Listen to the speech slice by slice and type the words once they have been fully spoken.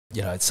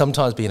You know,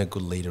 sometimes being a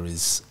good leader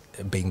is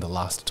being the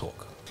last to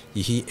talk.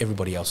 You hear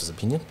everybody else's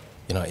opinion.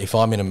 You know, if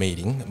I'm in a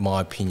meeting,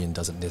 my opinion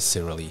doesn't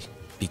necessarily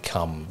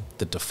become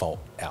the default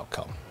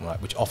outcome, right?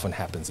 Which often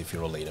happens if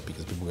you're a leader,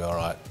 because people go, all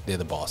right, they're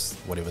the boss,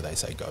 whatever they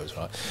say goes,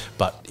 right?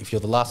 But if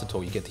you're the last to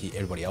talk, you get to hear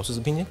everybody else's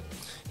opinion.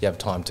 You have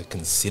time to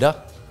consider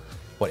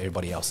what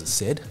everybody else has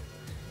said,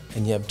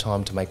 and you have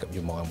time to make up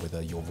your mind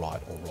whether you're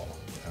right or wrong.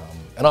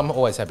 And I'm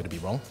always happy to be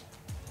wrong,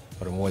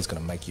 but I'm always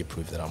going to make you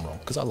prove that I'm wrong,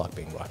 because I like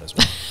being right as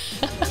well.